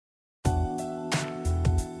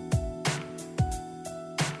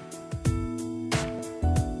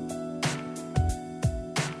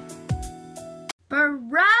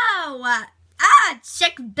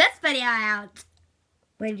check this video out.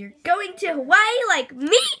 When you're going to Hawaii like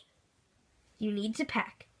me, you need to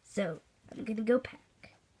pack. So I'm gonna go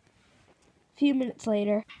pack. A few minutes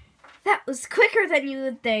later. That was quicker than you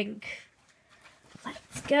would think.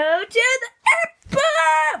 Let's go to the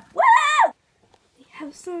airport! Woo! We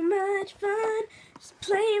have so much fun just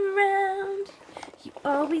playing around. You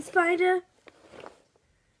always find a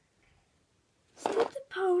stupid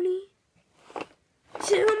pony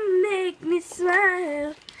to make me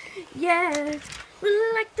smile. Yes,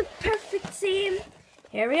 we're like the perfect team.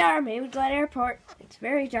 Here we are, Maywood Glen Airport. It's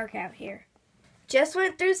very dark out here. Just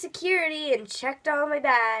went through security and checked all my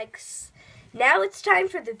bags. Now it's time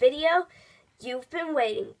for the video you've been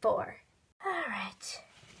waiting for. All right.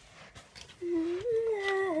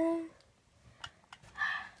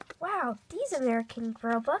 Wow, these American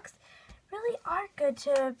Girl books really are good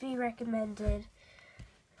to be recommended.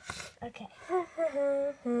 Okay.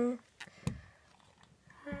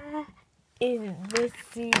 Is this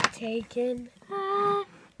seat taken?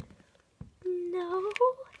 No.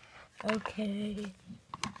 Okay.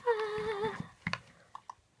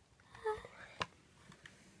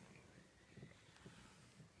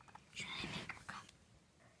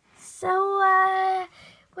 So,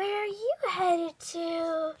 where are you headed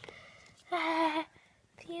to?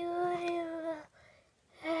 Beautiful.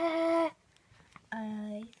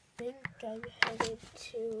 I think I'm headed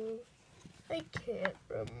to. I can't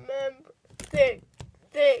remember. Think.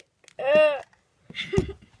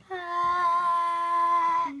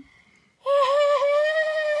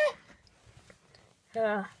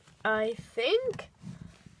 I think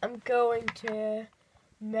I'm going to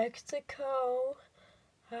Mexico.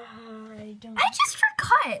 I just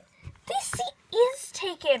forgot. This seat is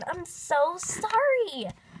taken. I'm so sorry.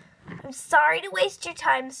 I'm sorry to waste your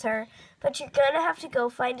time, sir, but you're gonna have to go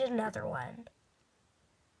find another one.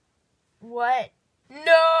 What?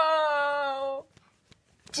 No!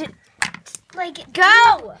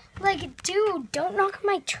 Go! Dude, don't knock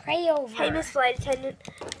my tray over. Hey, Miss Flight Attendant.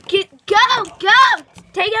 Go!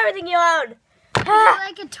 Take everything you own. Would you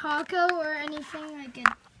like a taco or anything, like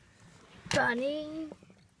a bunny?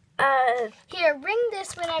 Here, ring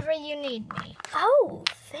this whenever you need me. Oh,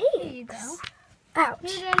 thanks. Here you go. Ouch.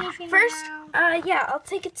 Need anything First, now? yeah, I'll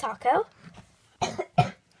take a taco.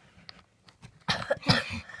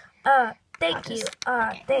 Thank you.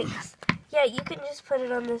 Thanks. Yeah, you can just put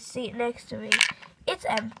it on the seat next to me. It's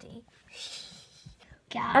empty.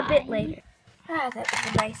 A bit later. That was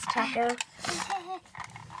a nice taco.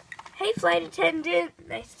 Hey, flight attendant.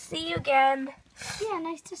 Nice to see you again. Yeah,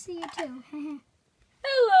 nice to see you too.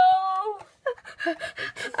 Hello.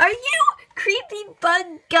 Are you creepy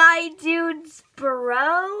bug guy dude's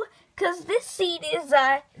bro? Cause this seat is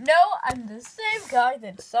No, I'm the same guy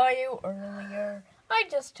that saw you earlier. I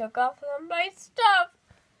just took off some of my stuff.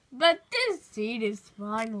 But this seat is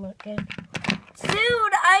fine looking.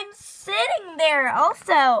 Dude, I'm sitting there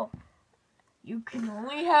also. You can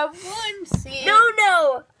only have one seat.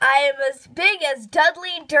 No. I am as big as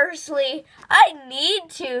Dudley Dursley. I need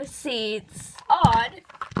 2 seats. Odd.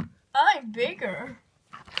 I'm bigger.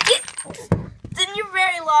 Then you're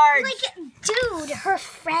very large. Dude, her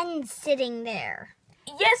friend's sitting there.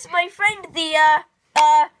 Yes, my friend, the,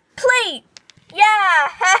 plate. Yeah,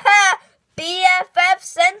 haha. BFF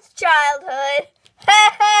since childhood.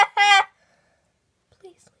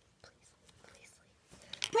 Please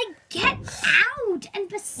leave. Get out! And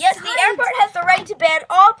besides... Yes, the airport has the right to ban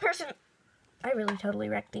all person... I really totally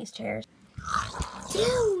wrecked these chairs.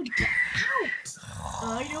 Dude, get out!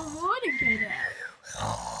 I don't want to get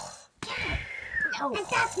out. No. And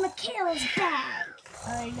that's McKeyla's bag.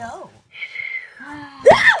 I know.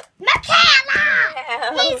 McKeyla!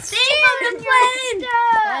 He's stealing your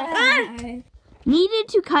stuff! Needed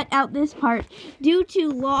to cut out this part due to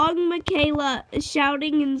long McKeyla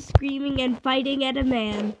shouting and screaming and fighting at a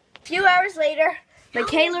man. A few hours later,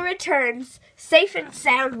 McKeyla returns, safe and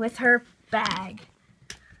sound with her bag.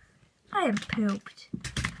 I am pooped.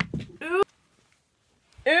 Ooh,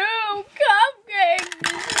 cupcakes!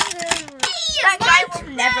 That guy will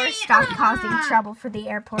never stop causing trouble for the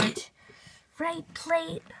airport. Right,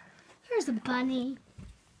 plate? Here's a bunny.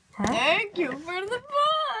 Huh? Thank you for the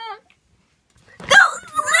book.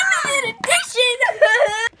 Limited edition!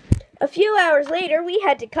 A few hours later, we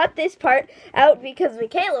had to cut this part out because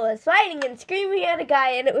McKeyla was fighting and screaming at a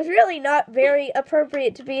guy, and it was really not very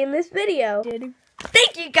appropriate to be in this video.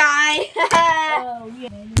 Thank you, guy! Oh,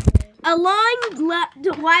 yeah. A long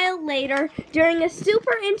while later, during a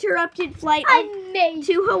super interrupted flight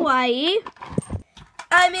to Hawaii,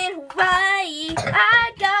 I'm in Hawaii,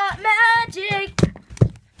 I got magic,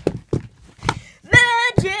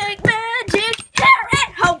 magic, here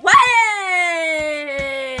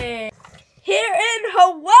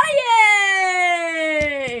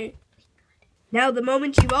Now the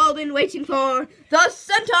moment you've all been waiting for, the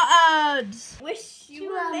Santa ads! Wish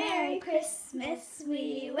you a Merry Christmas.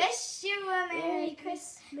 We wish you a Merry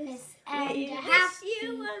Christmas and a Happy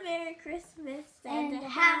a Merry Christmas.